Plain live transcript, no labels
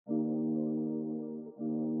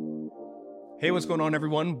Hey, what's going on,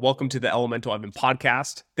 everyone? Welcome to the Elemental Evan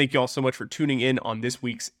podcast. Thank you all so much for tuning in on this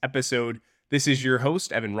week's episode. This is your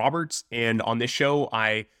host, Evan Roberts, and on this show,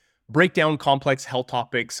 I break down complex health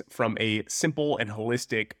topics from a simple and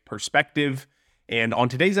holistic perspective. And on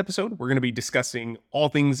today's episode, we're going to be discussing all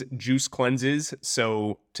things juice cleanses.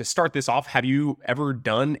 So to start this off, have you ever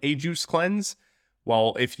done a juice cleanse?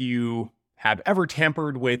 Well, if you have ever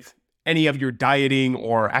tampered with any of your dieting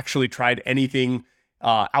or actually tried anything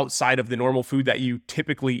outside of the normal food that you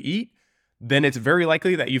typically eat, then it's very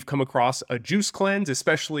likely that you've come across a juice cleanse,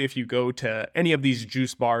 especially if you go to any of these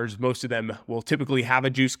juice bars. Most of them will typically have a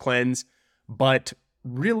juice cleanse, but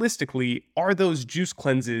realistically, are those juice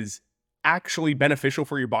cleanses actually beneficial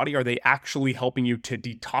for your body? Are they actually helping you to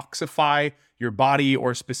detoxify your body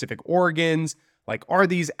or specific organs? Like, are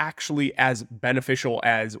these actually as beneficial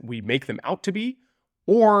as we make them out to be?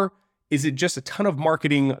 Or is it just a ton of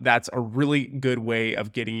marketing that's a really good way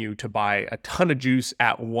of getting you to buy a ton of juice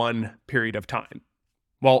at one period of time?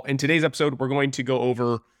 Well, in today's episode, we're going to go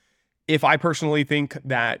over if I personally think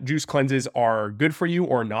that juice cleanses are good for you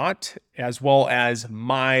or not, as well as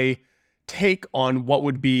my take on what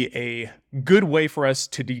would be a good way for us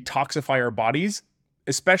to detoxify our bodies,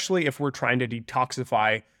 especially if we're trying to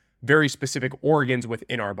detoxify very specific organs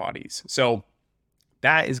within our bodies. So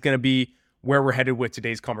that is going to be where we're headed with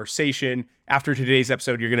today's conversation. After today's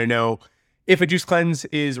episode, you're going to know if a juice cleanse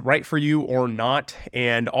is right for you or not,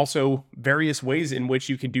 and also various ways in which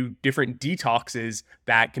you can do different detoxes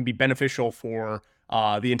that can be beneficial for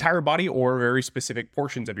the entire body or very specific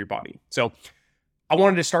portions of your body. So I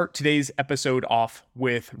wanted to start today's episode off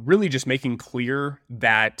with really just making clear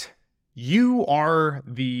that you are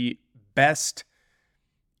the best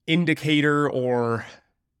indicator or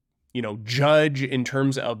judge in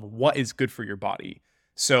terms of what is good for your body.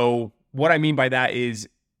 So what I mean by that is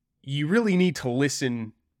you really need to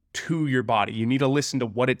listen to your body. You need to listen to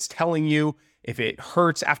what it's telling you. If it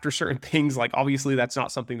hurts after certain things, like obviously that's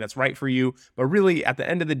not something that's right for you, but really at the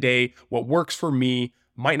end of the day, what works for me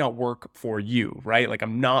might not work for you, right? Like,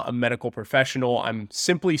 I'm not a medical professional. I'm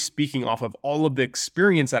simply speaking off of all of the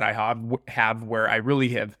experience that I have where I really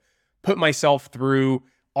have put myself through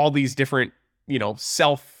all these different,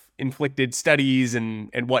 self-inflicted studies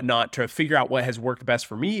and whatnot to figure out what has worked best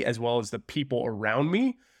for me as well as the people around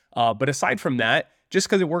me. But aside from that, just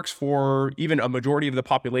because it works for even a majority of the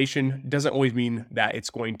population doesn't always mean that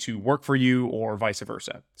it's going to work for you or vice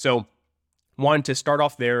versa. So wanted to start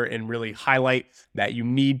off there and really highlight that you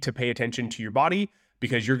need to pay attention to your body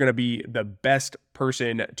because you're going to be the best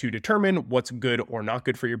person to determine what's good or not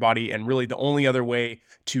good for your body. And really the only other way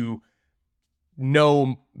to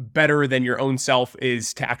know better than your own self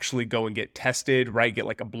is to actually go and get tested, right? Get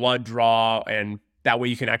like a blood draw, and that way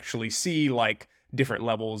you can actually see like different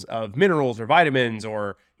levels of minerals or vitamins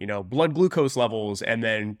or, blood glucose levels, and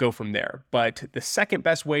then go from there. But the second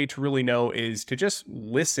best way to really know is to just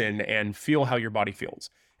listen and feel how your body feels.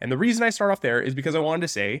 And the reason I start off there is because I wanted to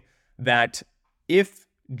say that if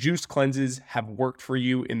juice cleanses have worked for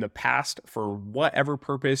you in the past for whatever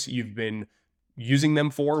purpose you've been using them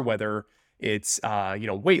for, whether it's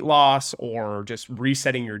weight loss or just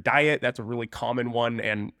resetting your diet, that's a really common one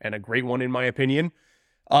and a great one in my opinion,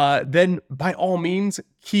 then by all means,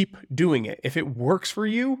 keep doing it. If it works for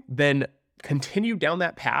you, then continue down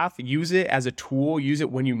that path. Use it as a tool. Use it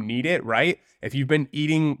when you need it, right? If you've been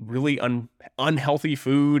eating really unhealthy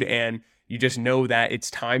food and you just know that it's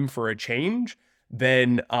time for a change,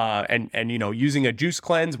 then using a juice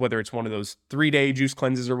cleanse, whether it's one of those 3-day juice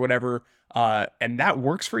cleanses or whatever, and that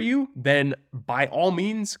works for you, then by all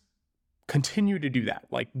means, continue to do that.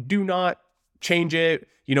 Like, do not change it,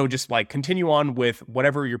 just like continue on with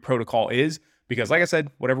whatever your protocol is, because like I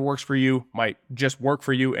said, whatever works for you might just work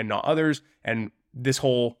for you and not others. And this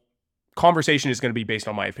whole conversation is going to be based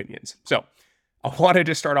on my opinions. So I wanted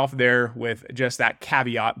to start off there with just that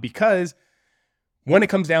caveat, because when it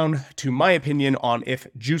comes down to my opinion on if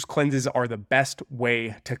juice cleanses are the best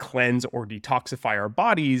way to cleanse or detoxify our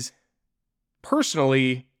bodies,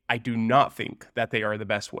 personally, I do not think that they are the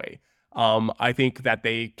best way. I think that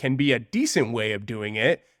they can be a decent way of doing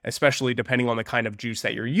it, especially depending on the kind of juice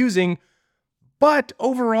that you're using. But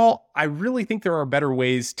overall, I really think there are better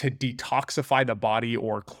ways to detoxify the body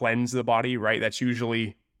or cleanse the body, right? That's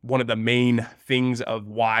usually one of the main things of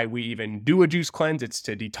why we even do a juice cleanse. It's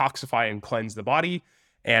to detoxify and cleanse the body.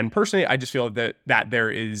 And personally, I just feel that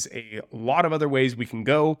there is a lot of other ways we can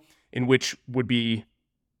go in which would be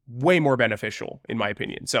way more beneficial, in my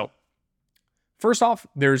opinion. So first off,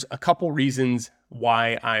 there's a couple reasons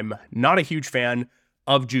why I'm not a huge fan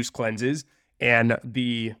of juice cleanses. And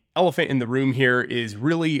the elephant in the room here is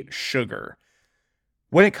really sugar.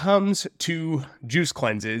 When it comes to juice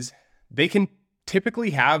cleanses, they can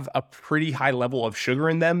typically have a pretty high level of sugar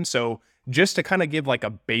in them. So just to kind of give like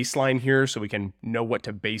a baseline here so we can know what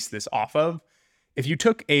to base this off of, if you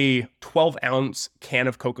took a 12-ounce can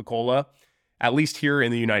of Coca-Cola, at least here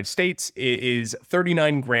in the United States, it is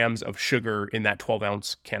 39 grams of sugar in that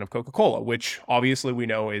 12-ounce can of Coca-Cola, which obviously we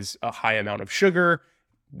know is a high amount of sugar.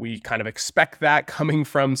 We kind of expect that coming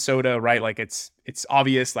from soda, right? Like it's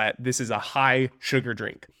obvious that this is a high sugar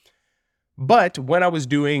drink. But when I was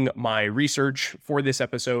doing my research for this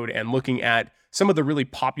episode and looking at some of the really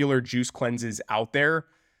popular juice cleanses out there,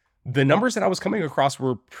 the numbers that I was coming across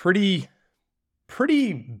were pretty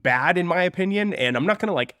bad in my opinion. And I'm not going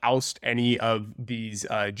to like oust any of these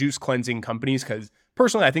juice cleansing companies, because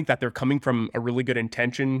personally, I think that they're coming from a really good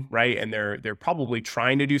intention, right? And they're probably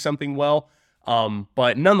trying to do something well.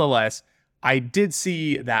 But nonetheless, I did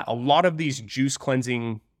see that a lot of these juice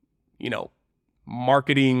cleansing,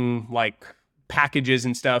 marketing like packages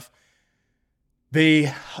and stuff,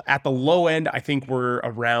 they, at the low end, I think were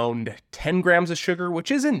around 10 grams of sugar,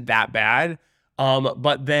 which isn't that bad.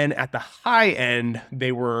 But then at the high end,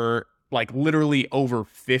 they were like literally over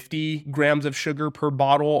 50 grams of sugar per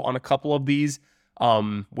bottle on a couple of these,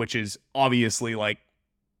 which is obviously like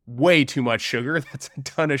way too much sugar. That's a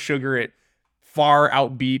ton of sugar. It far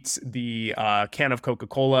outbeats the can of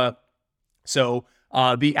Coca-Cola. So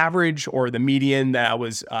the average or the median that I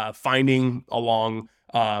was finding along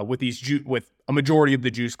with with a majority of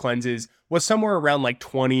the juice cleanses was somewhere around like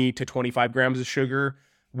 20 to 25 grams of sugar,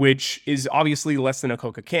 which is obviously less than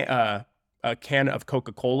a can of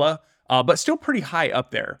Coca-Cola, but still pretty high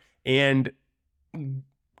up there. And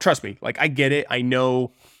trust me, like I get it. I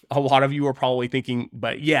know a lot of you are probably thinking,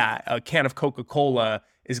 but yeah, a can of Coca-Cola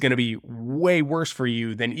is going to be way worse for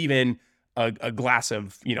you than even a glass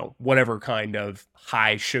of, whatever kind of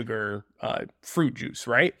high sugar fruit juice,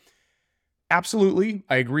 right? Absolutely.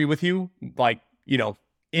 I agree with you. Like,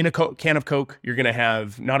 in a can of Coke, you're going to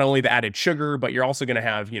have not only the added sugar, but you're also going to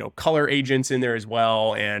have, color agents in there as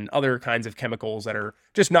well, and other kinds of chemicals that are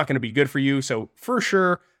just not going to be good for you. So for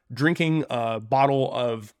sure, drinking a bottle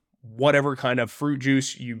of whatever kind of fruit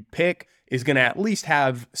juice you pick is going to at least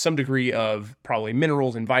have some degree of probably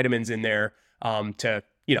minerals and vitamins in there to,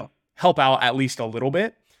 help out at least a little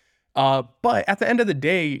bit. But at the end of the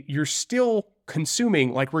day, you're still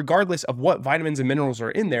consuming, like regardless of what vitamins and minerals are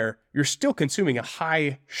in there, you're still consuming a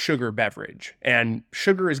high sugar beverage. And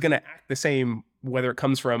sugar is going to act the same whether it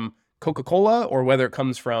comes from Coca-Cola or whether it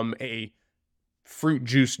comes from a fruit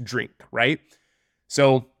juice drink, right?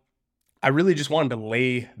 So I really just wanted to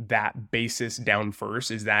lay that basis down first,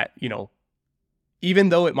 is that, even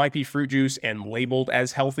though it might be fruit juice and labeled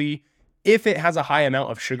as healthy, if it has a high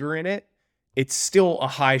amount of sugar in it, it's still a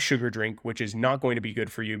high sugar drink, which is not going to be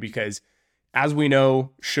good for you because, as we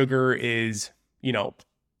know, sugar is,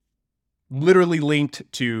 literally linked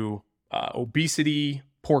to obesity,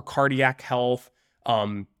 poor cardiac health,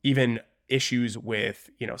 even issues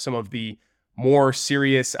with, some of the more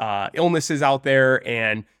serious illnesses out there,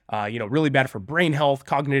 and, really bad for brain health,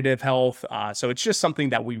 cognitive health. So it's just something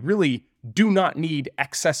that we really do not need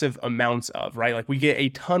excessive amounts of, right? Like we get a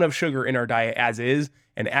ton of sugar in our diet as is,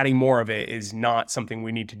 and adding more of it is not something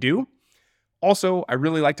we need to do. Also, I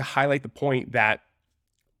really like to highlight the point that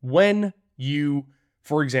when you,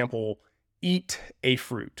 for example, eat a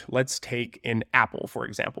fruit, let's take an apple, for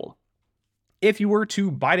example. If you were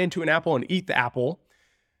to bite into an apple and eat the apple,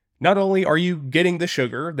 not only are you getting the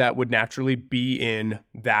sugar that would naturally be in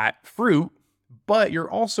that fruit, but you're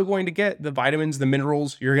also going to get the vitamins, the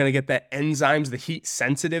minerals, you're going to get the enzymes, the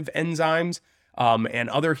heat-sensitive enzymes, and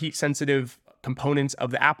other heat-sensitive components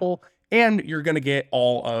of the apple, and you're going to get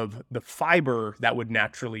all of the fiber that would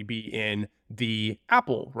naturally be in the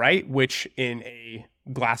apple, right? Which in a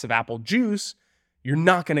glass of apple juice, you're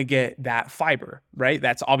not going to get that fiber, right?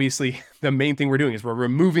 That's obviously the main thing we're doing, is we're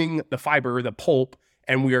removing the fiber, the pulp,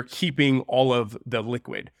 and we are keeping all of the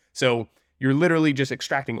liquid. So you're literally just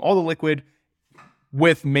extracting all the liquid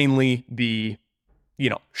with mainly the,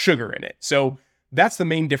 sugar in it. So that's the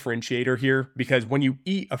main differentiator here, because when you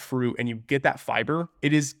eat a fruit and you get that fiber,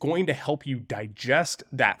 it is going to help you digest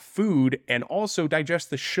that food and also digest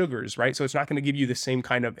the sugars, right? So it's not going to give you the same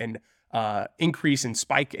kind of an increase and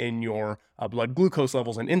spike in your blood glucose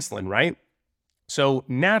levels and insulin, right? So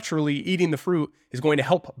naturally, eating the fruit is going to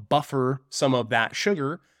help buffer some of that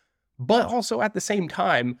sugar, but also at the same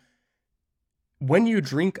time, when you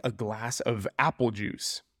drink a glass of apple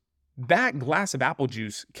juice, that glass of apple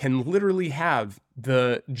juice can literally have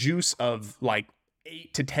the juice of like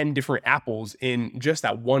 8 to 10 different apples in just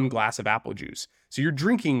that one glass of apple juice. So you're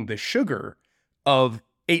drinking the sugar of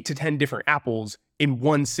 8 to 10 different apples in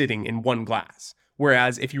one sitting in one glass.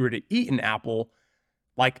 Whereas if you were to eat an apple,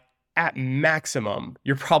 like at maximum,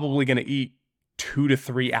 you're probably going to eat 2 to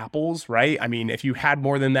 3 apples, right? I mean, if you had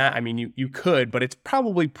more than that, I mean, you could, but it's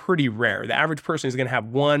probably pretty rare. The average person is going to have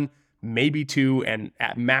 1, maybe 2, and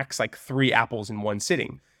at max like 3 apples in one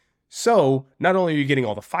sitting. So not only are you getting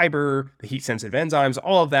all the fiber, the heat sensitive enzymes,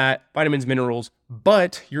 all of that, vitamins, minerals,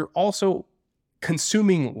 but you're also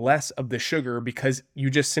consuming less of the sugar because you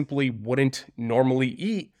just simply wouldn't normally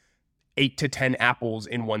eat 8 to 10 apples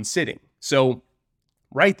in one sitting. So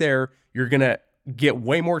right there, you're going to get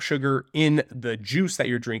way more sugar in the juice that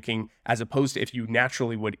you're drinking as opposed to if you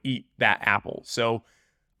naturally would eat that apple. So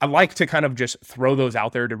I like to kind of just throw those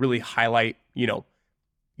out there to really highlight,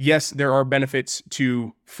 yes, there are benefits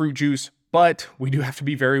to fruit juice, but we do have to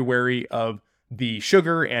be very wary of the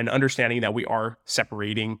sugar and understanding that we are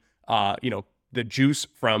separating, the juice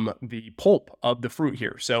from the pulp of the fruit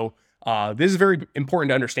here. So this is very important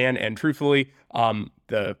to understand. And truthfully,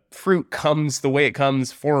 the fruit comes the way it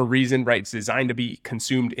comes for a reason, right? It's designed to be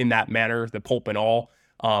consumed in that manner, the pulp and all.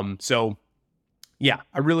 So yeah,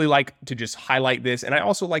 I really like to just highlight this. And I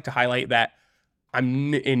also like to highlight that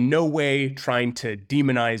I'm in no way trying to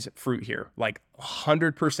demonize fruit here. Like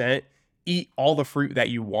 100% eat all the fruit that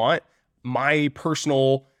you want. My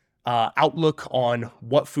personal outlook on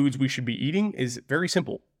what foods we should be eating is very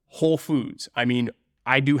simple. Whole foods. I mean,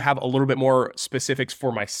 I do have a little bit more specifics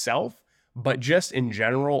for myself, but just in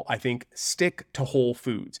general, I think stick to whole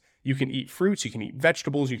foods. You can eat fruits, you can eat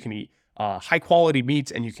vegetables, you can eat high quality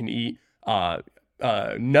meats, and you can eat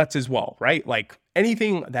nuts as well, right? Like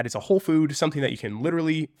anything that is a whole food, something that you can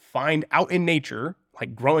literally find out in nature,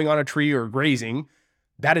 like growing on a tree or grazing,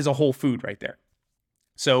 that is a whole food right there.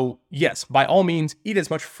 So yes, by all means, eat as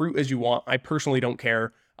much fruit as you want. I personally don't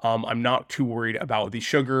care. I'm not too worried about the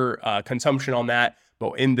sugar consumption on that,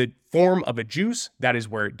 but in the form of a juice, that is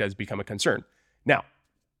where it does become a concern. Now,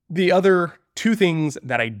 the other 2 things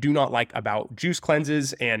that I do not like about juice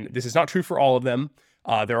cleanses, and this is not true for all of them,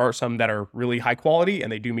 there are some that are really high quality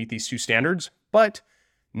and they do meet these 2 standards, but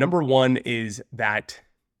number 1 is that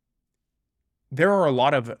there are a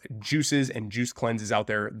lot of juices and juice cleanses out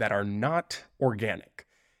there that are not organic.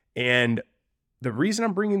 And the reason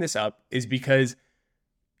I'm bringing this up is because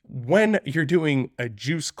when you're doing a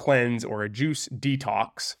juice cleanse or a juice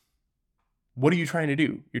detox, what are you trying to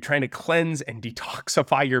do? You're trying to cleanse and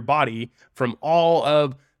detoxify your body from all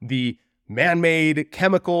of the man-made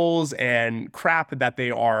chemicals and crap that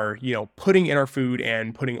they are, putting in our food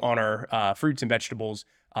and putting on our fruits and vegetables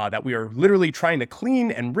that we are literally trying to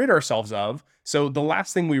clean and rid ourselves of. So the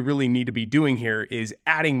last thing we really need to be doing here is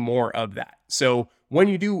adding more of that. So when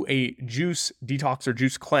you do a juice detox or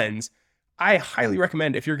juice cleanse, I highly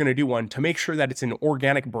recommend, if you're going to do one, to make sure that it's an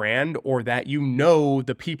organic brand or that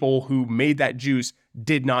the people who made that juice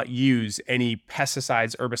did not use any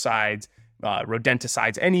pesticides, herbicides,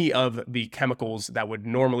 rodenticides, any of the chemicals that would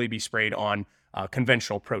normally be sprayed on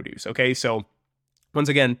conventional produce. Okay, so once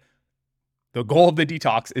again, the goal of the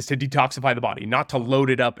detox is to detoxify the body, not to load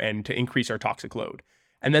it up and to increase our toxic load.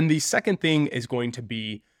 And then the second thing is going to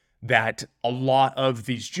be that a lot of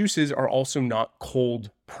these juices are also not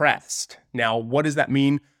cold pressed. Now, what does that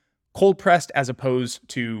mean? Cold pressed as opposed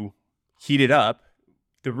to heated up.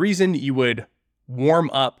 The reason you would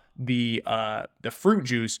warm up the fruit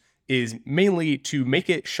juice is mainly to make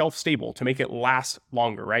it shelf stable, to make it last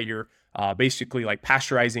longer, right? You're basically like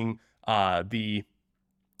pasteurizing the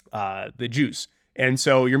juice. And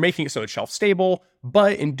so you're making it so it's shelf stable,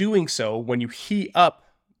 but in doing so, when you heat up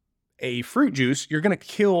a fruit juice, you're going to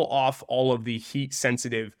kill off all of the heat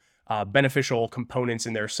sensitive beneficial components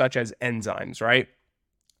in there, such as enzymes, right?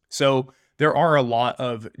 So there are a lot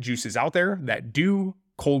of juices out there that do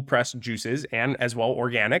cold pressed juices and as well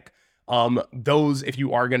organic. Those, if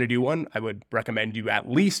you are going to do one, I would recommend you at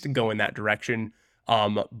least go in that direction.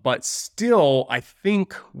 But still, I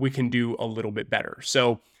think we can do a little bit better.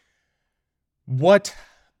 So what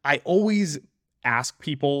I always ask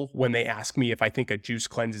people when they ask me if I think a juice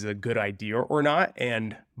cleanse is a good idea or not.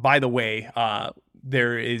 And by the way,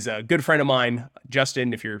 there is a good friend of mine,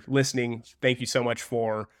 Justin, if you're listening, thank you so much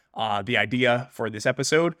for the idea for this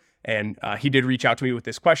episode. And he did reach out to me with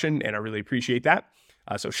this question, and I really appreciate that.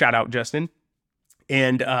 So shout out, Justin.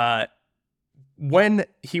 And when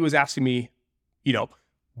he was asking me,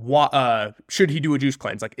 what should he do a juice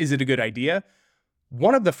cleanse? Like, is it a good idea?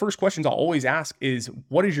 One of the first questions I'll always ask is,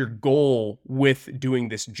 what is your goal with doing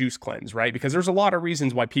this juice cleanse, right? Because there's a lot of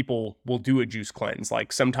reasons why people will do a juice cleanse.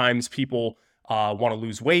 Like sometimes people want to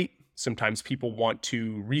lose weight. Sometimes people want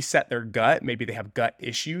to reset their gut. Maybe they have gut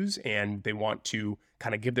issues and they want to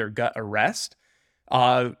kind of give their gut a rest.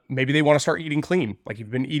 Maybe they want to start eating clean. Like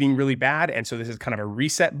you've been eating really bad. And so this is kind of a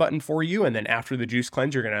reset button for you. And then after the juice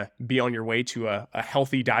cleanse, you're going to be on your way to a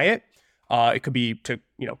healthy diet. It could be to,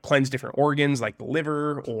 cleanse different organs like the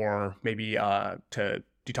liver, or maybe to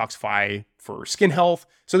detoxify for skin health.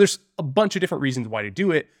 So there's a bunch of different reasons why to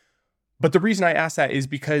do it. But the reason I ask that is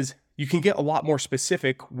because you can get a lot more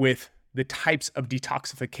specific with the types of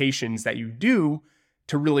detoxifications that you do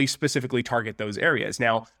to really specifically target those areas.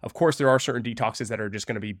 Now, of course, there are certain detoxes that are just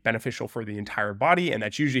going to be beneficial for the entire body, and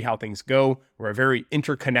that's usually how things go. We're a very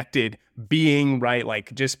interconnected being, right?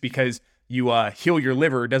 Like just because you heal your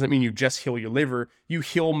liver doesn't mean you just heal your liver. You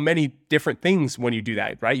heal many different things when you do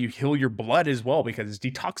that, right? You heal your blood as well because it's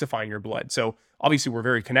detoxifying your blood. So obviously we're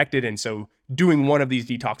very connected, and so doing one of these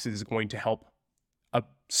detoxes is going to help a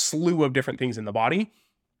slew of different things in the body.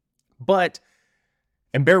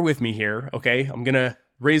 And bear with me here, okay? I'm going to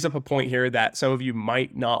raise up a point here that some of you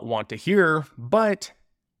might not want to hear, but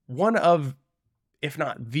one of, if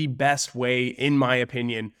not the best way, in my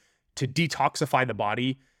opinion, to detoxify the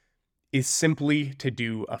body is simply to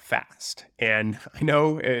do a fast. And I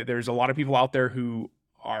know there's a lot of people out there who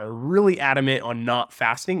are really adamant on not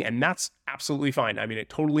fasting, and that's absolutely fine. I mean, it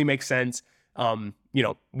totally makes sense.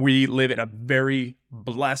 We live in a very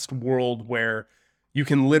blessed world where you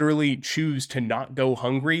can literally choose to not go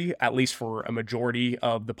hungry, at least for a majority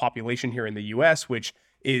of the population here in the US, which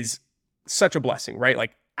is such a blessing, right?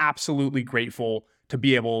 Like absolutely grateful to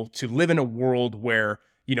be able to live in a world where,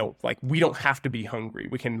 we don't have to be hungry.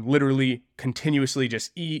 We can literally continuously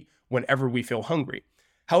just eat whenever we feel hungry.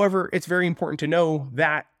 However, it's very important to know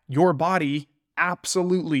that your body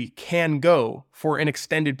absolutely can go for an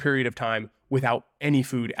extended period of time without any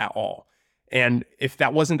food at all. And if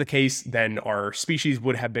that wasn't the case, then our species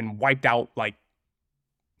would have been wiped out like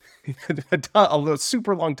a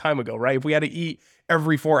super long time ago, right? If we had to eat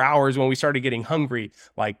every 4 hours when we started getting hungry,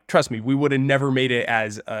 like, trust me, we would have never made it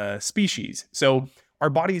as a species. So our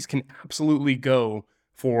bodies can absolutely go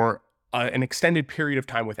for an extended period of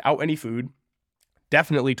time without any food,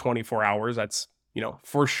 definitely 24 hours. That's,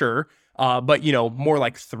 for sure. But more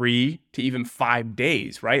like 3 to even 5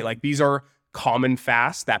 days, right? Like these are common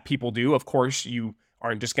fasts that people do. Of course, you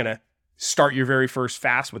aren't just going to start your very first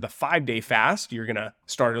fast with a 5-day fast. You're going to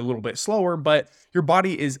start a little bit slower, but your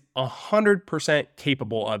body is 100%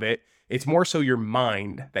 capable of it. It's more so your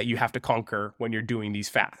mind that you have to conquer when you're doing these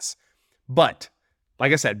fasts. But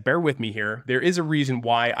like I said, bear with me here. There is a reason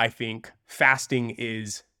why I think fasting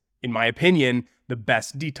is, in my opinion, the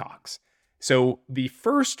best detox. So the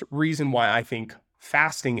first reason why I think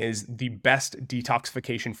fasting is the best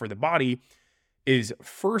detoxification for the body is,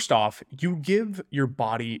 first off, you give your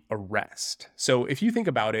body a rest. So if you think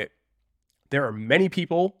about it, there are many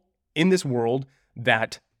people in this world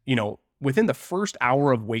that, within the first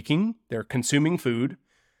hour of waking, they're consuming food,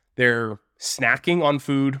 they're snacking on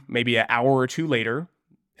food maybe an hour or two later,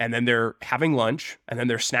 and then they're having lunch, and then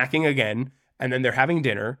they're snacking again, and then they're having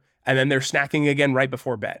dinner, and then they're snacking again right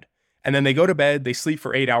before bed. And then they go to bed, they sleep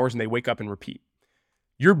for 8 hours, and they wake up and repeat.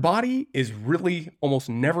 Your body is really almost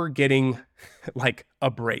never getting like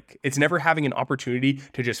a break. It's never having an opportunity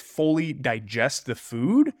to just fully digest the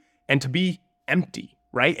food and to be empty,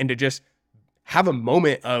 right? And to just have a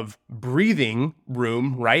moment of breathing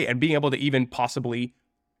room, right? And being able to even possibly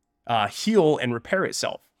heal and repair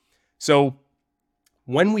itself. So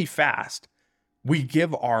when we fast, we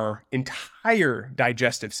give our entire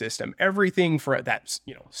digestive system, everything for that's,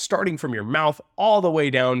 starting from your mouth all the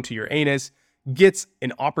way down to your anus, gets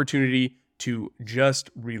an opportunity to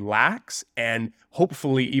just relax and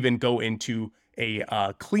hopefully even go into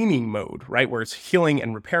a cleaning mode, right? Where it's healing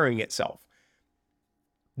and repairing itself.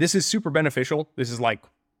 This is super beneficial. This is like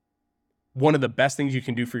one of the best things you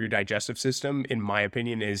can do for your digestive system, in my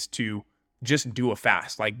opinion, is to just do a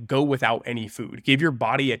fast, like go without any food. Give your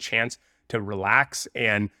body a chance to relax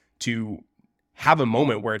and to have a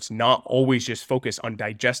moment where it's not always just focused on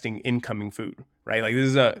digesting incoming food, right? Like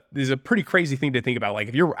this is a pretty crazy thing to think about. Like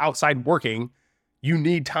if you're outside working, you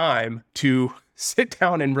need time to sit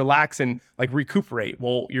down and relax and like recuperate.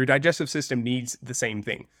 Well, your digestive system needs the same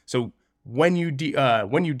thing. So when you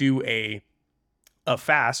do a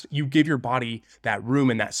fast, you give your body that room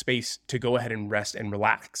and that space to go ahead and rest and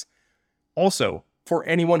relax. Also, for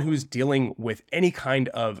anyone who's dealing with any kind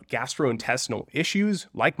of gastrointestinal issues,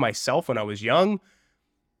 like myself when I was young,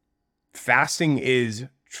 fasting is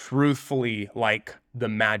truthfully like the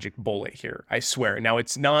magic bullet here. I swear. Now,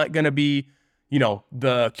 it's not going to be,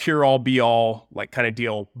 the cure-all, be-all like kind of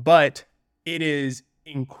deal, but it is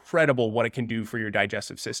incredible what it can do for your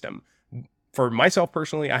digestive system. For myself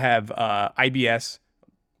personally, I have IBS,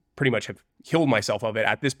 pretty much have healed myself of it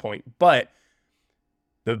at this point, but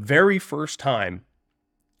The very first time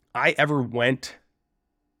I ever went,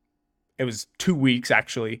 it was 2 weeks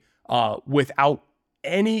actually, without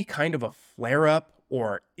any kind of a flare up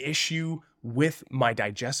or issue with my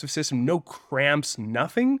digestive system, no cramps,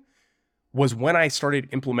 nothing, was when I started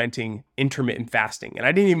implementing intermittent fasting. And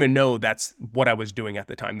I didn't even know that's what I was doing at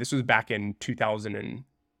the time. This was back in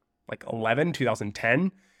 2011,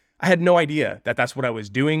 2010. I had no idea that that's what I was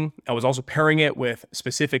doing. I was also pairing it with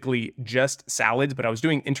specifically just salads, but I was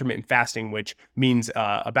doing intermittent fasting, which means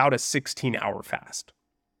about a 16-hour fast,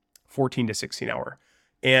 14 to 16 hour.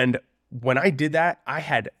 And when I did that, I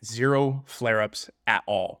had zero flare-ups at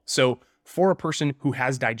all. So for a person who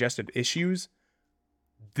has digestive issues,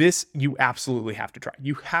 this you absolutely have to try.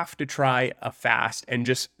 You have to try a fast and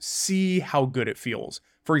just see how good it feels.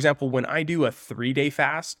 For example, when I do a 3-day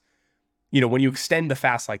fast, when you extend the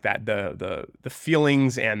fast like that, the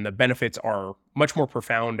feelings and the benefits are much more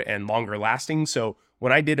profound and longer lasting. So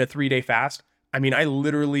when I did a 3-day fast, I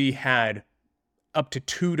literally had up to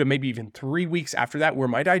 2 to maybe even 3 weeks after that where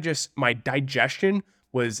my digestion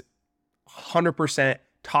was 100%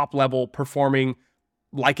 top level, performing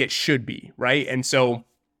like it should be, right? And so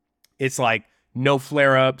it's like no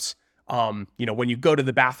flare-ups. When you go to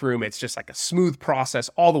the bathroom, it's just like a smooth process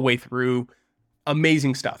all the way through.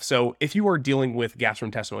 Amazing stuff. So if you are dealing with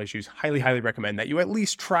gastrointestinal issues, highly, highly recommend that you at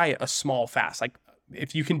least try a small fast. Like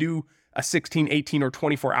if you can do a 16, 18, or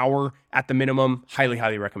 24 hour at the minimum, highly,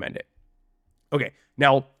 highly recommend it. Okay,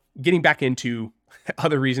 now getting back into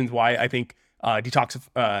other reasons why I think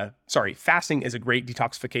fasting is a great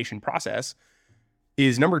detoxification process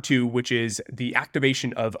is number 2, which is the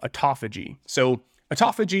activation of autophagy. So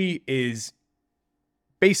autophagy is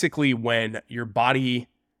basically when your body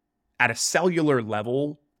at a cellular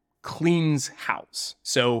level cleans house.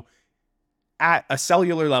 So at a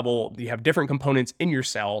cellular level, you have different components in your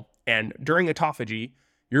cell, and during autophagy,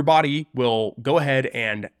 your body will go ahead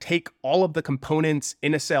and take all of the components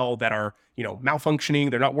in a cell that are, malfunctioning,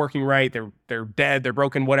 they're not working right, they're dead, they're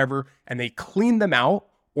broken, whatever, and they clean them out,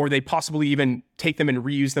 or they possibly even take them and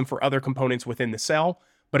reuse them for other components within the cell.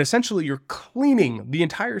 But essentially, you're cleaning the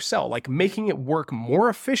entire cell, like making it work more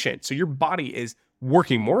efficient. So your body is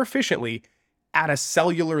working more efficiently at a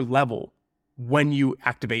cellular level when you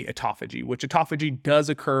activate autophagy, which autophagy does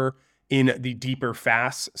occur in the deeper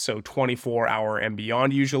fasts. So 24-hour and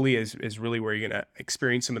beyond usually is really where you're going to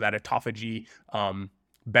experience some of that autophagy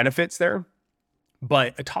benefits there.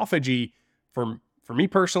 But autophagy, for me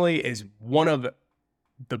personally, is one of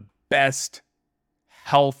the best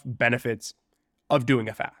health benefits of doing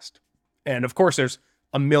a fast. And of course, there's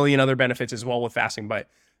a million other benefits as well with fasting, but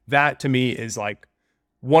that to me is like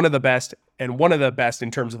one of the best, and one of the best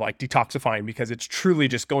in terms of like detoxifying, because it's truly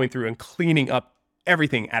just going through and cleaning up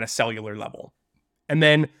everything at a cellular level. And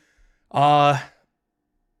then I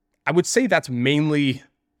would say that's mainly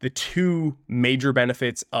the 2 major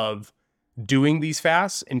benefits of doing these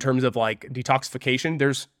fasts in terms of like detoxification.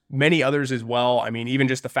 There's many others as well. Even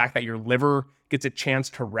just the fact that your liver gets a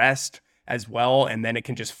chance to rest as well, and then it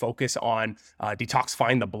can just focus on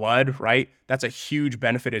detoxifying the blood, right? That's a huge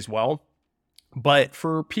benefit as well. But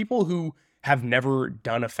for people who have never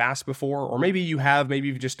done a fast before, or maybe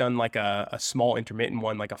you've just done like a small intermittent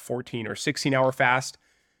one, like a 14 or 16 hour fast,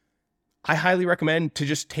 I highly recommend to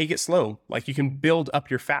just take it slow. Like you can build up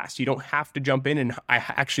your fast. You don't have to jump in. And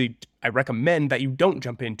I recommend that you don't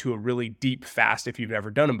jump into a really deep fast if you've never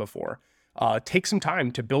done them before. Take some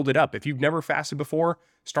time to build it up. If you've never fasted before,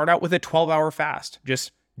 start out with a 12-hour fast.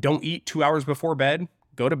 Just don't eat 2 hours before bed,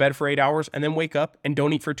 go to bed for 8 hours, and then wake up and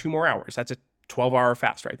don't eat for 2 more hours. That's a 12-hour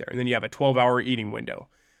fast right there. And then you have a 12-hour eating window.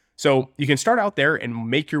 So you can start out there and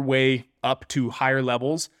make your way up to higher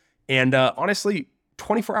levels. And honestly,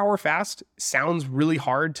 24-hour fast sounds really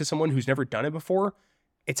hard to someone who's never done it before.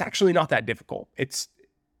 It's actually not that difficult. It's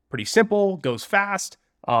pretty simple, goes fast,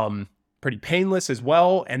 pretty painless as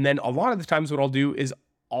well. And then a lot of the times what I'll do is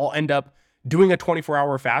I'll end up doing a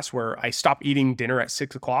 24-hour fast where I stop eating dinner at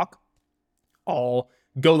 6 o'clock. I'll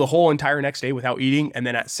go the whole entire next day without eating. And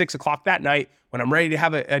then at 6 o'clock that night, when I'm ready to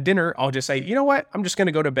have a dinner, I'll just say, you know what? I'm just going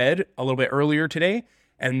to go to bed a little bit earlier today.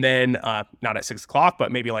 And then not at 6 o'clock,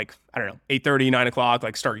 but maybe like, 8:30, 9 o'clock,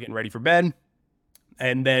 like start getting ready for bed.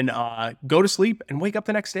 And then go to sleep and wake up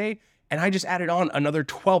the next day. And I just added on another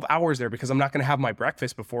 12 hours there because I'm not going to have my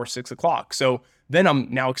breakfast before 6 o'clock. So then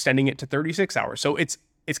I'm now extending it to 36 hours. So it's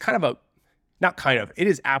kind of it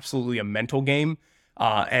is absolutely a mental game.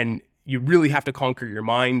 And you really have to conquer your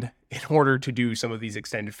mind in order to do some of these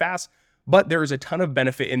extended fasts. But there is a ton of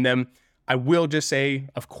benefit in them. I will just say,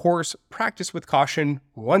 of course, practice with caution.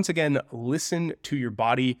 Once again, listen to your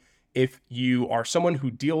body. If you are someone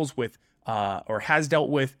who deals with or has dealt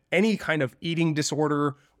with any kind of eating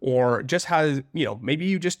disorder, or just has, maybe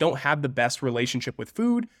you just don't have the best relationship with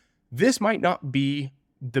food, this might not be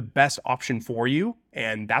the best option for you.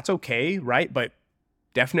 And that's okay, right? But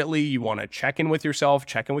definitely you want to check in with yourself,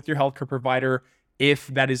 check in with your healthcare provider if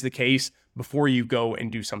that is the case before you go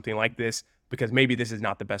and do something like this, because maybe this is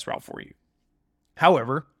not the best route for you.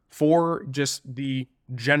 However, for just the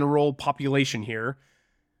general population here,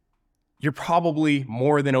 you're probably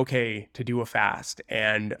more than okay to do a fast.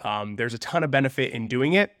 And there's a ton of benefit in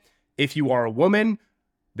doing it. If you are a woman,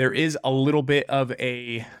 there is a little bit of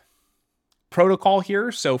a protocol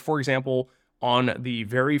here. So for example, on the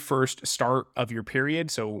very first start of your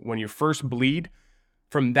period, so when you first bleed,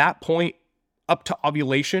 from that point up to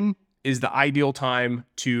ovulation is the ideal time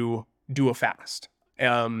to do a fast.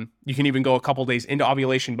 You can even go a couple days into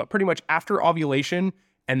ovulation, but pretty much after ovulation,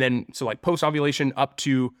 and then so like post ovulation up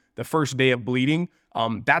to the first day of bleeding,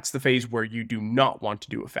 that's the phase where you do not want to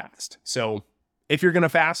do a fast. So if you're going to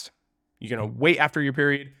fast, you're going to wait after your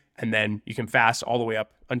period, and then you can fast all the way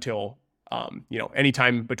up until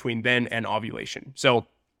anytime between then and ovulation. So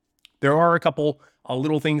there are a couple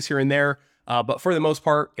little things here and there, but for the most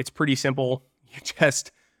part, it's pretty simple. You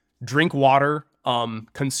just drink water,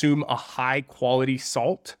 consume a high quality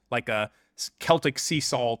salt, like a Celtic sea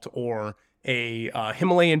salt or a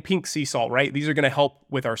Himalayan pink sea salt, right? These are going to help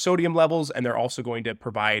with our sodium levels, and they're also going to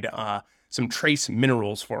provide some trace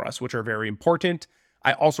minerals for us, which are very important.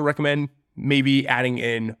 I also recommend maybe adding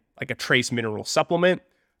in like a trace mineral supplement,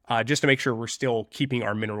 just to make sure we're still keeping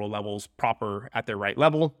our mineral levels proper at their right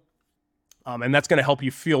level. And that's going to help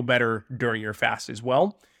you feel better during your fast as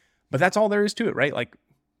well. But that's all there is to it, right? Like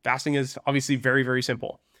fasting is obviously very, very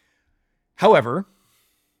simple. However,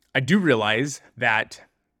 I do realize that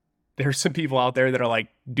there's some people out there that are like,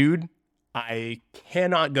 dude, I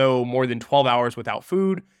cannot go more than 12 hours without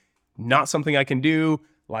food. Not something I can do.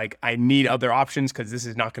 Like, I need other options because this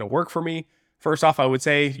is not going to work for me. First off, I would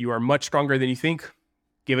say you are much stronger than you think.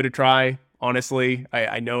 Give it a try. Honestly,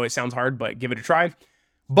 I know it sounds hard, but give it a try.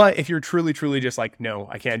 But if you're truly, truly just like, no,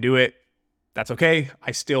 I can't do it, that's okay.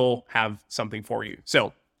 I still have something for you.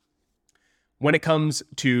 So when it comes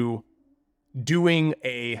to doing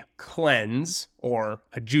a cleanse or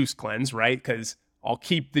a juice cleanse, right? Because I'll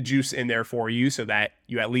keep the juice in there for you so that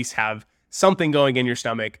you at least have something going in your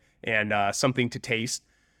stomach and something to taste.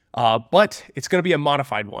 But it's going to be a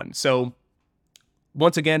modified one. So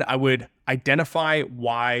once again, I would identify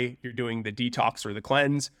why you're doing the detox or the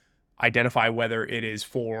cleanse, identify whether it is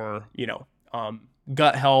for,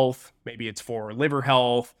 gut health, maybe it's for liver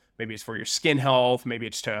health, maybe it's for your skin health, maybe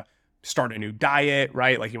it's to start a new diet,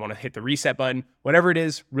 right? Like you want to hit the reset button, whatever it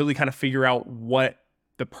is, really kind of figure out what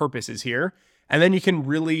the purpose is here. And then you can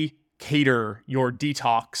really cater your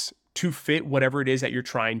detox to fit whatever it is that you're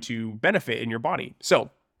trying to benefit in your body.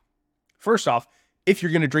 So first off, if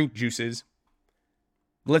you're going to drink juices,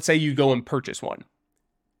 let's say you go and purchase one.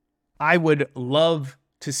 I would love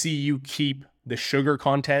to see you keep the sugar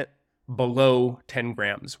content below 10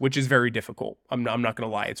 grams, which is very difficult. I'm not going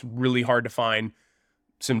to lie. It's really hard to find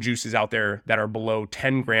some juices out there that are below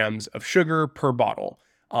 10 grams of sugar per bottle.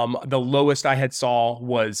 The lowest I had saw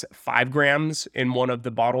was 5 grams in one of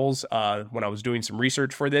the bottles when I was doing some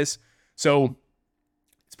research for this. So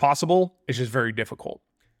it's possible. It's just very difficult.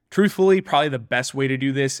 Truthfully, probably the best way to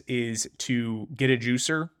do this is to get a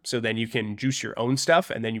juicer, so then you can juice your own stuff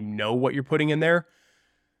and then you know what you're putting in there.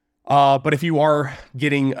 But if you are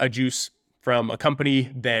getting a juice from a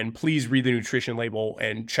company, then please read the nutrition label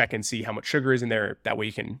and check and see how much sugar is in there. That way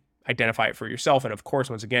you can identify it for yourself. And of course,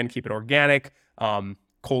 once again, keep it organic,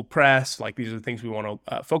 cold press, like these are the things we want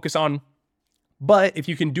to focus on. But if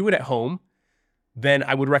you can do it at home, then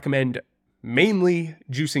I would recommend mainly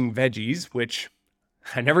juicing veggies, which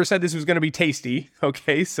I never said this was going to be tasty.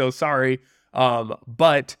 Okay, so sorry.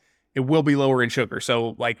 But it will be lower in sugar.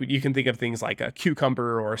 So like you can think of things like a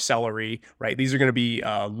cucumber or a celery, right? These are going to be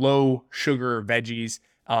low sugar veggies.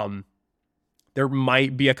 There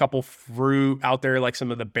might be a couple fruit out there, like some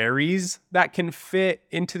of the berries that can fit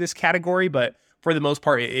into this category, but for the most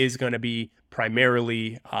part, it is going to be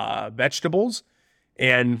primarily vegetables.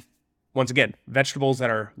 And once again, vegetables that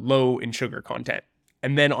are low in sugar content.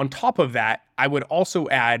 And then on top of that, I would also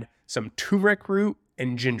add some turmeric root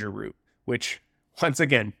and ginger root, which once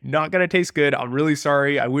again, not going to taste good. I'm really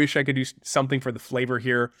sorry. I wish I could do something for the flavor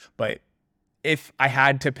here, but if I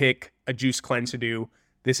had to pick a juice cleanse to do,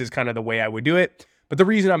 this is kind of the way I would do it. But the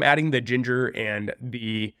reason I'm adding the ginger and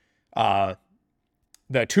the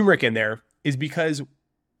turmeric in there is because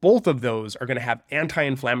both of those are going to have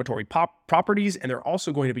anti-inflammatory properties, and they're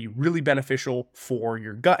also going to be really beneficial for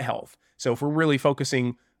your gut health. So if we're really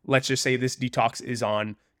focusing let's just say this detox is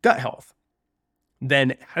on gut health,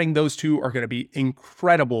 then adding those two are going to be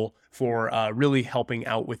incredible for really helping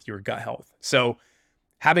out with your gut health. So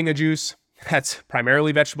having a juice that's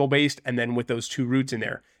primarily vegetable based, and then with those two roots in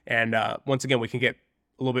there. And once again, we can get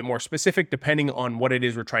a little bit more specific depending on what it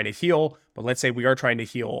is we're trying to heal. But let's say we are trying to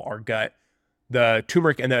heal our gut. The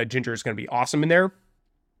turmeric and the ginger is going to be awesome in there.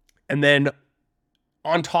 And then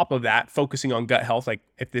on top of that, focusing on gut health, like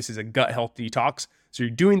if this is a gut health detox, so you're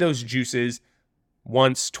doing those juices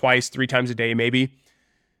once, twice, 3 times a day, maybe.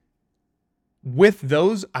 With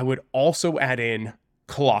those, I would also add in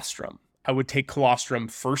colostrum. I would take colostrum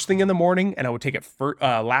first thing in the morning, and I would take it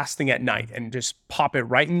last thing at night, and just pop it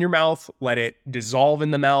right in your mouth, let it dissolve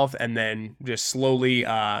in the mouth, and then just slowly,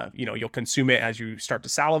 you'll consume it as you start to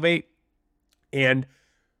salivate. And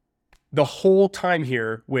the whole time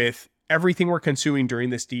here, with everything we're consuming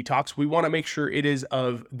during this detox, we want to make sure it is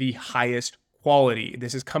of the highest quality.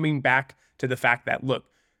 This is coming back to the fact that, look,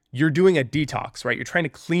 you're doing a detox, right? You're trying to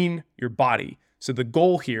clean your body. So the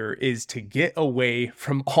goal here is to get away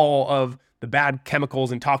from all of the bad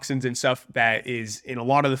chemicals and toxins and stuff that is in a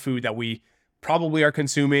lot of the food that we probably are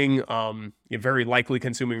consuming, very likely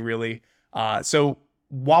consuming really. So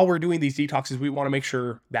while we're doing these detoxes, we want to make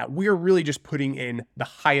sure that we're really just putting in the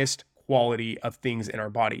highest quality of things in our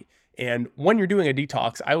body. And when you're doing a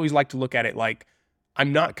detox, I always like to look at it like,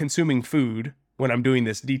 I'm not consuming food when I'm doing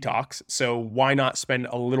this detox. So why not spend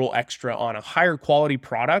a little extra on a higher quality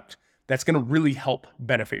product that's going to really help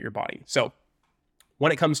benefit your body? So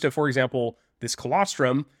when it comes to, for example, this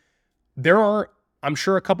colostrum, there are, I'm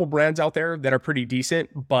sure, a couple brands out there that are pretty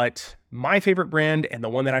decent, but my favorite brand, and the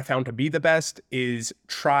one that I found to be the best, is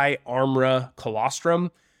Tri-Armra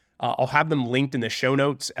Colostrum. I'll have them linked in the show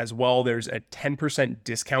notes as well. There's a 10%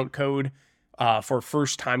 discount code for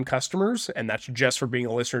first-time customers, and that's just for being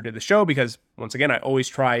a listener to the show, because once again, I always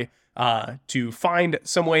try to find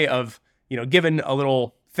some way of, giving a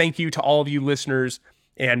little thank you to all of you listeners.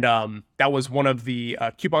 And that was one of the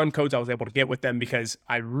coupon codes I was able to get with them, because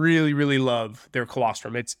I really, really love their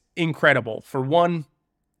colostrum. It's incredible. For one,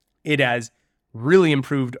 it has really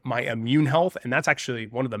improved my immune health, and that's actually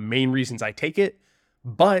one of the main reasons I take it.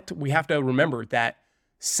 But we have to remember that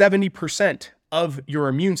 70% of your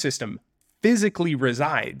immune system physically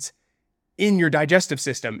resides in your digestive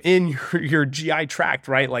system, in your GI tract,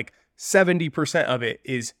 right? Like 70% of it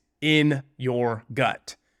is in your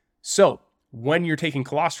gut. So when you're taking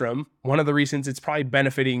colostrum, one of the reasons it's probably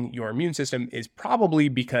benefiting your immune system is probably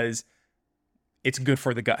because it's good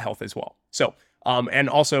for the gut health as well. So, and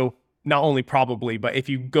also not only probably, but if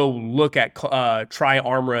you go look at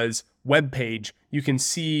Tri-Armra's webpage, you can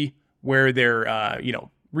see where their,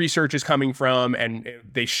 research is coming from, and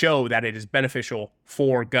they show that it is beneficial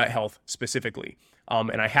for gut health specifically.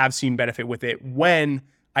 And I have seen benefit with it when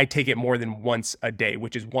I take it more than once a day,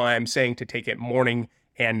 which is why I'm saying to take it morning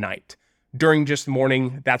and night. During just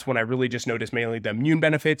morning, that's when I really just notice mainly the immune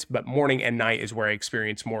benefits, but morning and night is where I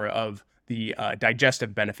experience more of the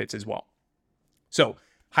digestive benefits as well. So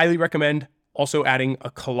highly recommend also adding a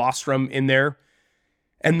colostrum in there.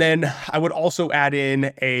 And then I would also add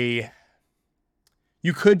in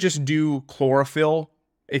you could just do chlorophyll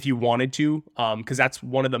if you wanted to, because that's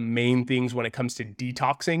one of the main things when it comes to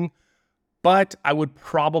detoxing. But I would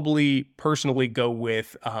probably personally go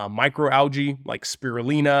with microalgae like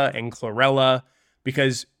spirulina and chlorella,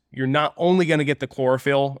 because you're not only going to get the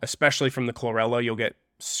chlorophyll, especially from the chlorella, you'll get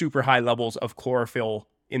super high levels of chlorophyll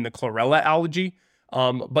in the chlorella algae,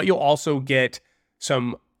 but you'll also get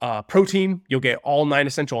some protein. You'll get all 9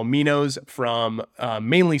 essential aminos from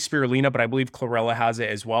mainly spirulina, but I believe chlorella has it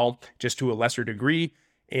as well, just to a lesser degree.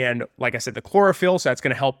 And like I said, the chlorophyll, so that's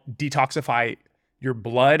going to help detoxify your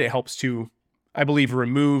blood. It helps to, I believe,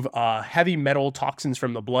 remove heavy metal toxins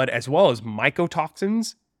from the blood, as well as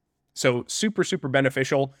mycotoxins. So super, super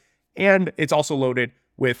beneficial. And it's also loaded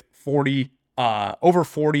with over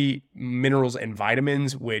 40 minerals and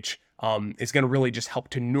vitamins, which is going to really just help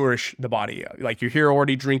to nourish the body. Like, you're here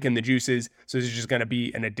already drinking the juices, so this is just going to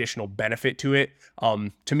be an additional benefit to it.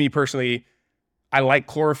 To me personally, I like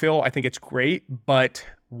chlorophyll. I think it's great, but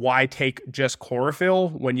why take just chlorophyll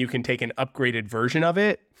when you can take an upgraded version of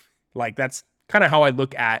it? Like, that's kind of how I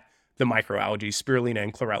look at the microalgae, spirulina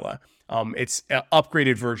and chlorella. It's an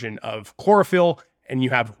upgraded version of chlorophyll, and you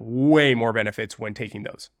have way more benefits when taking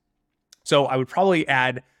those. So I would probably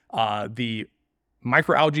add the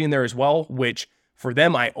microalgae in there as well, which for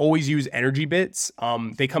them, I always use Energy Bits.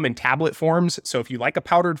 They come in tablet forms. So if you like a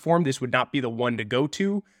powdered form, this would not be the one to go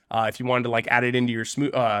to. If you wanted to like add it into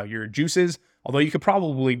your juices, although you could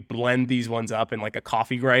probably blend these ones up in like a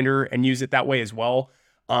coffee grinder and use it that way as well.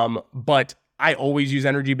 But I always use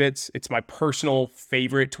Energy Bits. It's my personal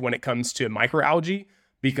favorite when it comes to microalgae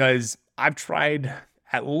because I've tried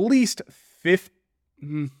at least 50,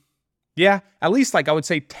 at least like I would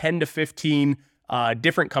say 10 to 15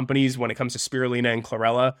 different companies when it comes to spirulina and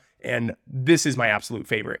chlorella. And this is my absolute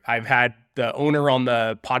favorite. I've had the owner on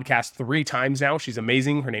the podcast 3 times now. She's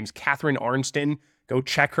amazing. Her name's Catherine Arnston. Go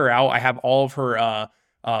check her out. I have all of her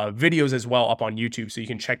videos as well up on YouTube, so you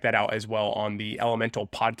can check that out as well on the Elemental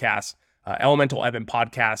Podcast, Elemental Evan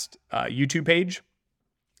Podcast YouTube page.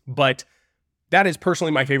 But that is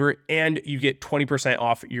personally my favorite, and you get 20%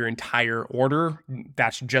 off your entire order.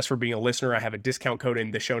 That's just for being a listener. I have a discount code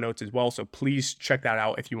in the show notes as well, so please check that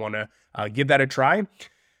out if you want to give that a try.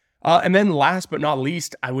 And then last but not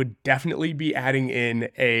least, I would definitely be adding in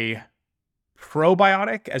a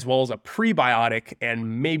probiotic as well as a prebiotic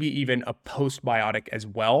and maybe even a postbiotic as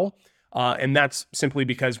well. And that's simply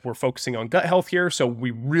because we're focusing on gut health here. So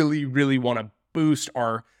we really, really want to boost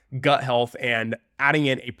our gut health, and adding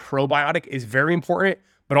in a probiotic is very important,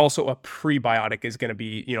 but also a prebiotic is going to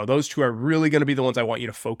be, those two are really going to be the ones I want you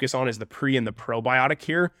to focus on, is the pre and the probiotic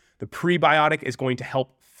here. The prebiotic is going to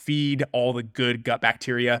help feed all the good gut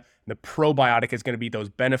bacteria. The probiotic is going to be those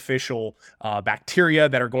beneficial bacteria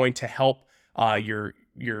that are going to help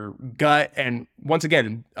your gut. And once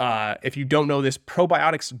again, if you don't know this,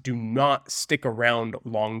 probiotics do not stick around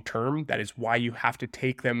long term. That is why you have to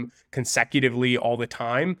take them consecutively all the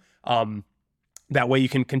time. That way you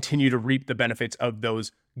can continue to reap the benefits of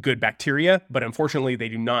those good bacteria. But unfortunately, they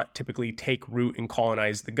do not typically take root and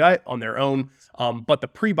colonize the gut on their own. But the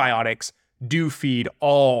prebiotics do feed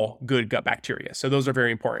all good gut bacteria. So those are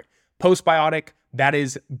very important. Postbiotic, that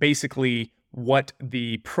is basically what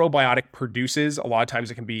the probiotic produces. A lot of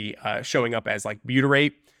times it can be showing up as like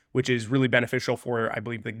butyrate, which is really beneficial for, I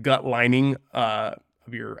believe, the gut lining of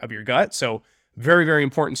your gut. So very, very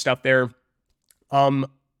important stuff there.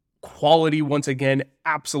 Quality, once again,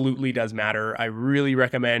 absolutely does matter. I really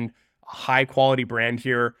recommend a high quality brand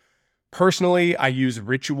here. Personally, I use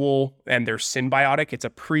Ritual and their Synbiotic. It's a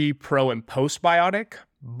pre, pro, and postbiotic.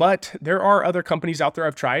 But there are other companies out there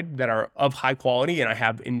I've tried that are of high quality, and I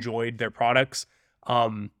have enjoyed their products.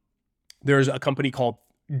 There's a company called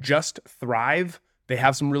Just Thrive. They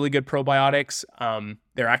have some really good probiotics.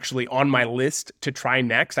 They're actually on my list to try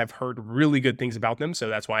next. I've heard really good things about them, so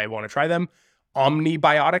that's why I want to try them.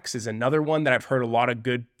 Omnibiotics is another one that I've heard a lot of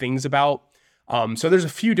good things about. So there's a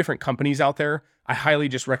few different companies out there. I highly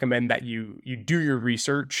just recommend that you do your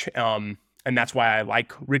research. And that's why I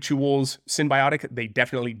like Ritual's Synbiotic. They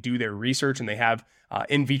definitely do their research, and they have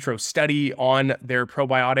in vitro study on their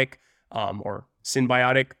probiotic or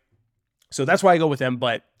Synbiotic. So that's why I go with them.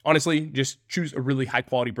 But honestly, just choose a really high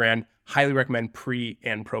quality brand. Highly recommend pre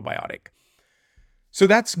and probiotic. So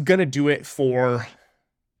that's going to do it for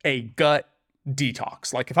a gut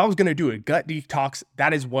detox. Like if I was going to do a gut detox,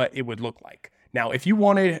 that is what it would look like. Now, if you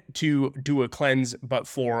wanted to do a cleanse, but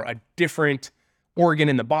for a different organ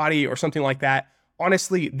in the body or something like that,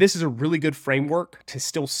 honestly, this is a really good framework to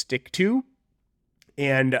still stick to,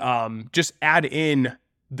 and just add in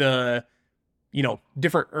the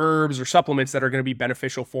different herbs or supplements that are going to be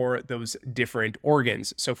beneficial for those different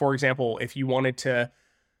organs. So for example, if you wanted to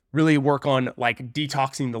really work on like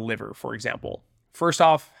detoxing the liver, for example, first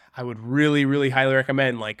off, I would really, really highly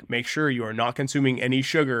recommend make sure you are not consuming any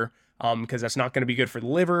sugar, because that's not going to be good for the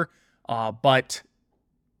liver. But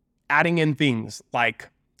adding in things like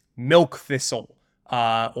milk thistle,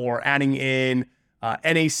 or adding in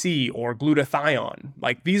NAC or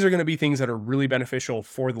glutathione, these are going to be things that are really beneficial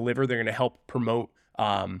for the liver. They're going to help promote,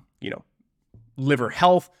 liver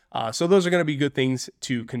health. So those are going to be good things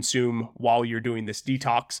to consume while you're doing this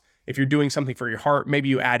detox. If you're doing something for your heart, maybe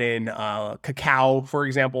you add in cacao, for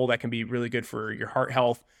example, that can be really good for your heart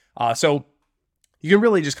health. So you can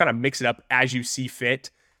really just kind of mix it up as you see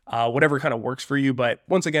fit, whatever kind of works for you. But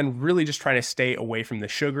once again, really just trying to stay away from the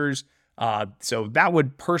sugars. So that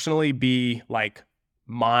would personally be like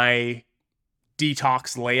my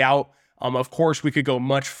detox layout. Of course, we could go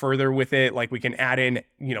much further with it. Like we can add in,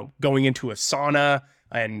 going into a sauna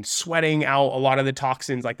and sweating out a lot of the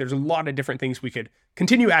toxins. There's a lot of different things we could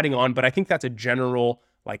continue adding on, but I think that's a general,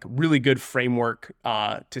 really good framework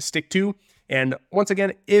to stick to. And once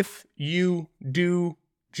again, if you do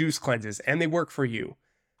juice cleanses and they work for you,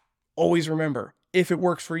 always remember, if it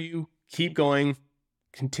works for you, keep going,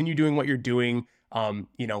 continue doing what you're doing.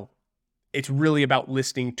 It's really about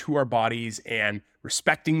listening to our bodies and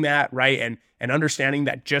respecting that, right? And understanding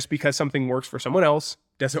that just because something works for someone else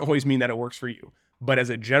doesn't always mean that it works for you. But as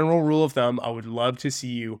a general rule of thumb, I would love to see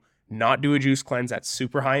you not do a juice cleanse that's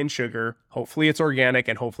super high in sugar. Hopefully it's organic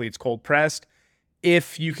and hopefully it's cold pressed.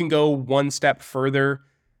 if you can go one step further,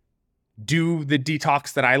 do the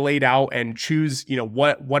detox that I laid out and choose,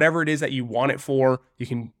 whatever it is that you want it for. You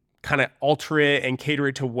can kind of alter it and cater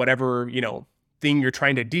it to whatever, thing you're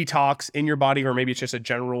trying to detox in your body, or maybe it's just a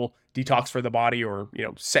general detox for the body, or,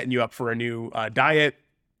 setting you up for a new diet.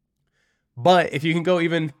 But if you can go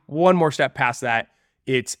even one more step past that,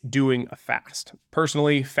 it's doing a fast.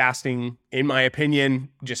 Personally, fasting, in my opinion,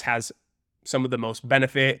 just has some of the most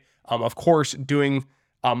benefit. Of course, doing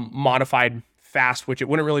modified fast, which it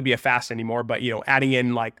wouldn't really be a fast anymore, but adding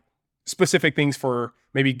in like specific things for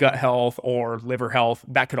maybe gut health or liver health,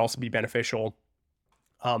 that could also be beneficial.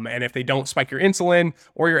 And if they don't spike your insulin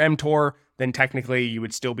or your mTOR, then technically you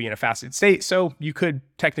would still be in a fasted state. So you could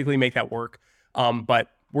technically make that work. But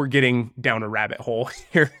we're getting down a rabbit hole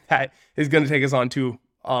here that is going to take us on to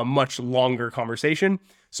a much longer conversation.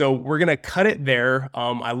 So we're going to cut it there.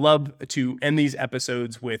 I love to end these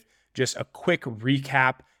episodes with just a quick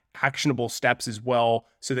recap, actionable steps as well,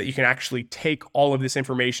 so that you can actually take all of this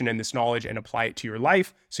information and this knowledge and apply it to your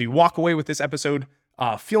life. So you walk away with this episode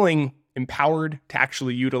feeling empowered to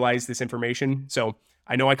actually utilize this information. So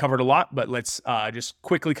I know I covered a lot, but let's just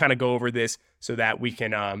quickly kind of go over this so that we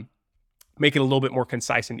can make it a little bit more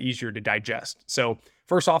concise and easier to digest. So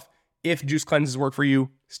first off, if juice cleanses work for you,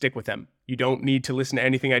 stick with them. You don't need to listen to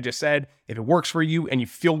anything I just said. If it works for you and you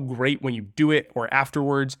feel great when you do it or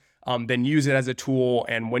afterwards, then use it as a tool.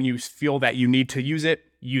 And when you feel that you need to use it,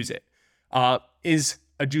 use it. Is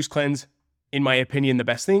a juice cleanse, in my opinion, the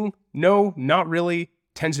best thing? No, not really.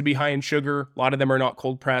 Tends to be high in sugar. A lot of them are not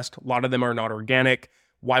cold pressed. A lot of them are not organic.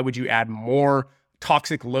 Why would you add more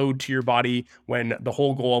toxic load to your body when the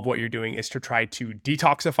whole goal of what you're doing is to try to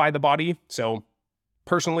detoxify the body? So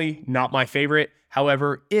personally, not my favorite.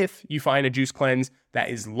 However, if you find a juice cleanse that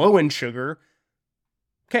is low in sugar,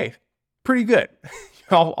 okay, pretty good.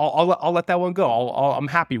 I'll let that one go. I'm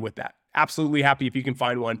happy with that. Absolutely happy if you can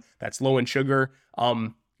find one that's low in sugar.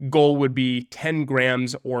 Goal would be 10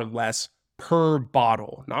 grams or less per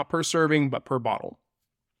bottle, not per serving, but per bottle.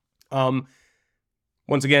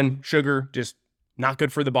 Once again, sugar, just not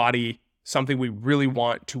good for the body. Something we really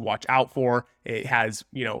want to watch out for. It has,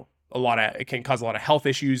 it can cause a lot of health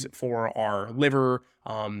issues for our liver,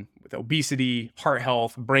 with obesity, heart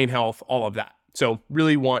health, brain health, all of that. So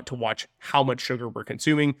really want to watch how much sugar we're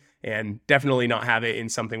consuming, and definitely not have it in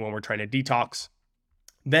something when we're trying to detox.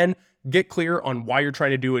 Then get clear on why you're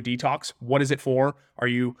trying to do a detox. What is it for? Are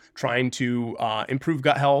you trying to improve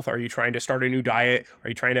gut health? Are you trying to start a new diet? Are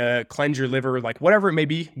you trying to cleanse your liver? Like whatever it may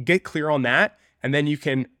be, get clear on that. And then you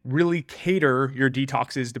can really cater your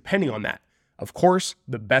detoxes depending on that. Of course,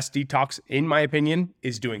 the best detox, in my opinion,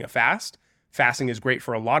 is doing a fast. Fasting is great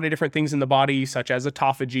for a lot of different things in the body, such as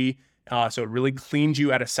autophagy. So it really cleans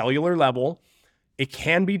you at a cellular level. It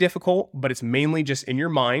can be difficult, but it's mainly just in your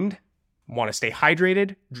mind. Want to stay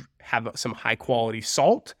hydrated, have some high quality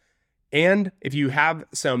salt. And if you have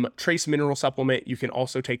some trace mineral supplement, you can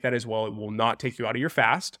also take that as well. It will not take you out of your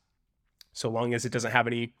fast, so long as it doesn't have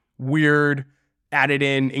any weird added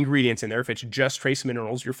in ingredients in there. If it's just trace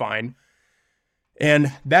minerals, you're fine.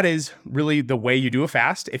 And that is really the way you do a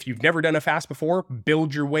fast. If you've never done a fast before,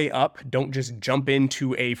 build your way up. Don't just jump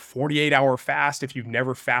into a 48-hour fast if you've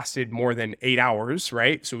never fasted more than 8 hours,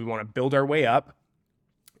 right? So we want to build our way up.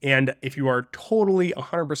 And if you are totally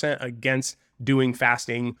 100% against doing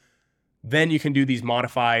fasting, then you can do these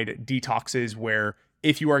modified detoxes where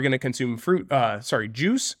if you are going to consume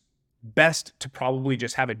juice, best to probably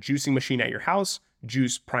just have a juicing machine at your house,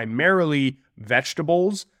 juice primarily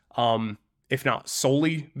vegetables, if not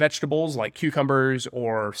solely vegetables like cucumbers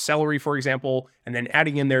or celery, for example, and then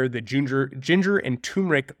adding in there the ginger and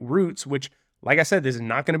turmeric roots, which, like I said, this is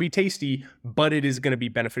not going to be tasty, but it is going to be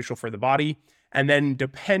beneficial for the body. And then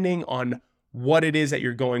depending on what it is that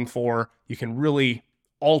you're going for, you can really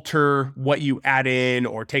alter what you add in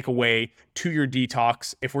or take away to your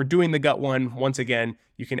detox. If we're doing the gut one, once again,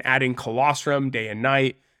 you can add in colostrum day and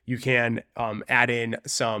night. You can add in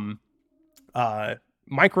some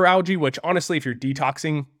microalgae, which honestly, if you're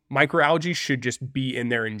detoxing, microalgae should just be in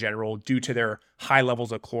there in general due to their high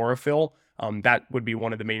levels of chlorophyll. That would be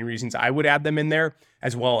one of the main reasons I would add them in there,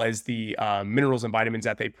 as well as the minerals and vitamins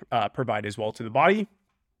that they provide as well to the body.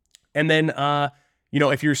 And then,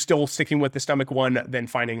 if you're still sticking with the stomach one, then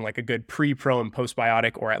finding like a good pre, pro, and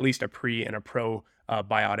postbiotic, or at least a pre and a pro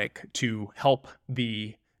biotic to help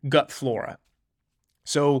the gut flora.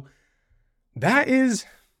 So that is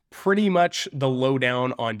pretty much the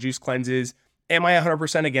lowdown on juice cleanses. Am I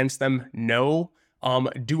 100% against them? No.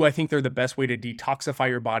 Do I think they're the best way to detoxify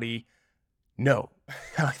your body? No.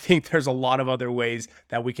 I think there's a lot of other ways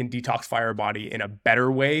that we can detoxify our body in a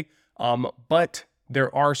better way. But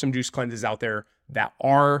there are some juice cleanses out there that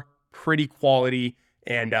are pretty quality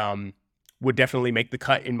and would definitely make the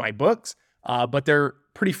cut in my books. But they're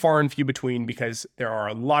pretty far and few between because there are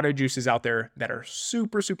a lot of juices out there that are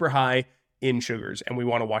super, super high in sugars, and we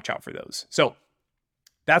want to watch out for those. So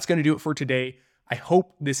that's going to do it for today. I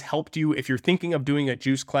hope this helped you. If you're thinking of doing a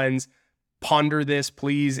juice cleanse, ponder this,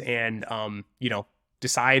 please, and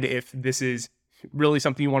decide if this is really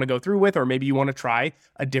something you want to go through with, or maybe you want to try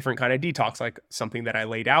a different kind of detox, like something that I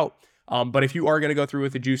laid out. But if you are going to go through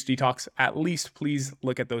with a juice detox, at least please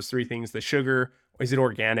look at those three things: the sugar, is it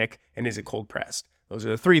organic, and is it cold pressed? Those are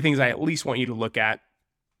the three things I at least want you to look at.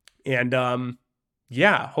 And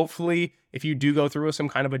hopefully if you do go through with some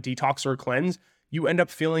kind of a detox or a cleanse, you end up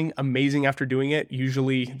feeling amazing after doing it.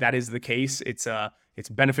 Usually that is the case. It's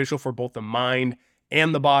beneficial for both the mind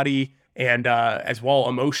and the body, and as well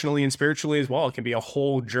emotionally and spiritually as well. It can be a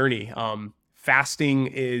whole journey. Fasting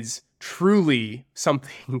is truly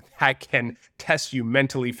something that can test you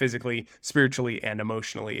mentally, physically, spiritually, and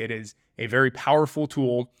emotionally. It is a very powerful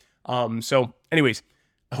tool. So anyways,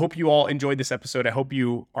 I hope you all enjoyed this episode. I hope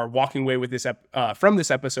you are walking away with this from this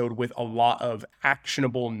episode with a lot of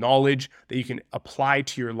actionable knowledge that you can apply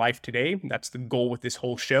to your life today. That's the goal with this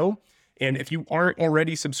whole show. And if you aren't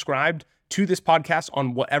already subscribed to this podcast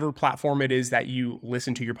on whatever platform it is that you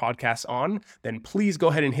listen to your podcasts on, then please go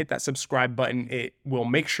ahead and hit that subscribe button. It will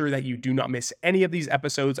make sure that you do not miss any of these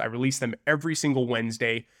episodes. I release them every single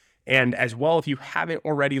Wednesday. And as well, if you haven't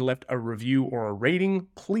already left a review or a rating,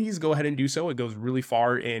 please go ahead and do so. It goes really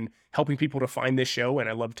far in helping people to find this show, and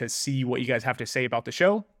I love to see what you guys have to say about the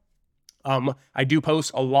show. I do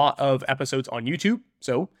post a lot of episodes on YouTube,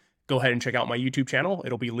 so go ahead and check out my YouTube channel.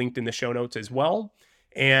 It'll be linked in the show notes as well.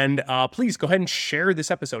 And please go ahead and share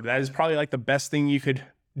this episode. That is probably like the best thing you could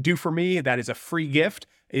do for me. That is a free gift,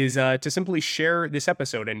 is to simply share this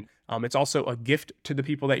episode. And it's also a gift to the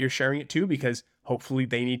people that you're sharing it to, because hopefully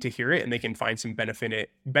they need to hear it and they can find some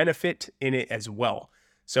benefit in it as well.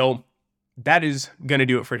 So that is going to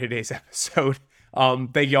do it for today's episode.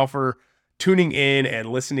 Thank you all for tuning in and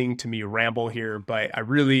listening to me ramble here, but I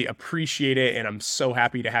really appreciate it. And I'm so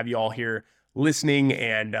happy to have you all here listening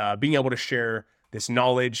and being able to share this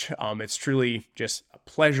knowledge. It's truly just a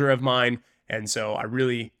pleasure of mine. And so I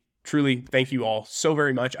really, truly thank you all so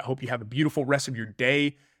very much. I hope you have a beautiful rest of your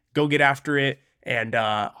day. Go get after it. And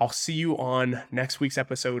I'll see you on next week's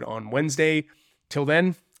episode on Wednesday. Till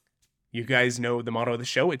then, you guys know the motto of the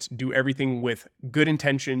show. It's do everything with good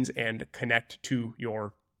intentions and connect to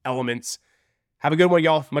your elements. Have a good one,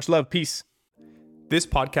 y'all. Much love. Peace. This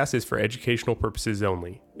podcast is for educational purposes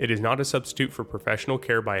only. It is not a substitute for professional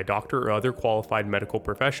care by a doctor or other qualified medical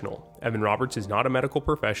professional. Evan Roberts is not a medical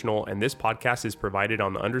professional, and this podcast is provided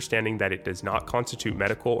on the understanding that it does not constitute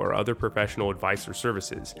medical or other professional advice or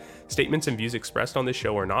services. Statements and views expressed on this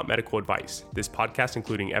show are not medical advice. This podcast,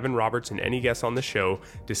 including Evan Roberts and any guests on the show,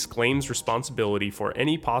 disclaims responsibility for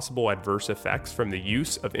any possible adverse effects from the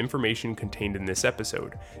use of information contained in this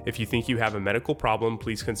episode. If you think you have a medical problem,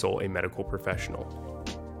 please consult a medical professional.